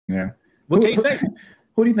Yeah. What can you say?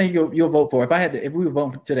 Who do you think you'll vote for? If we were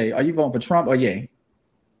voting today, are you voting for Trump or Ye?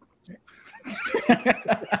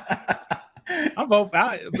 I'm voting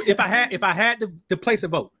if I had to place a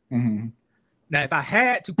vote. Mm-hmm. Now, if I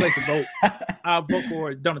had to place a vote, I'll vote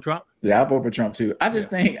for Donald Trump. Yeah, I'll vote for Trump too. I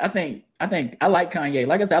think I like Kanye.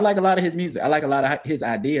 Like I said, I like a lot of his music. I like a lot of his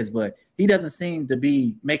ideas, but he doesn't seem to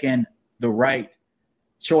be making the right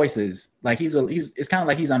choices. Like it's kind of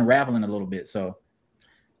like he's unraveling a little bit. So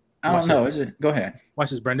I don't know. Go ahead.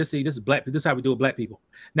 Watch this, Brandon. This is black. This is how we do it, black people.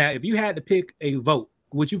 Now, if you had to pick a vote,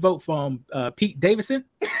 would you vote from Pete Davidson?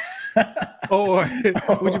 Or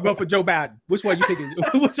would you vote for Joe Biden? Which one you picking?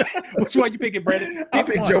 Which one you picking, Brandon? I'll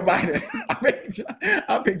pick Joe Biden.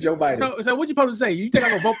 I'll pick Joe Biden. So what you supposed to say? You think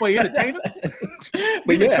I'm gonna vote for an entertainer?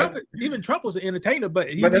 But even Trump was an entertainer, but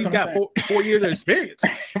he's got 4 years of experience.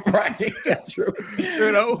 Right, that's true.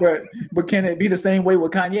 You know, but can it be the same way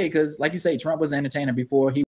with Kanye? Because like you say, Trump was an entertainer before he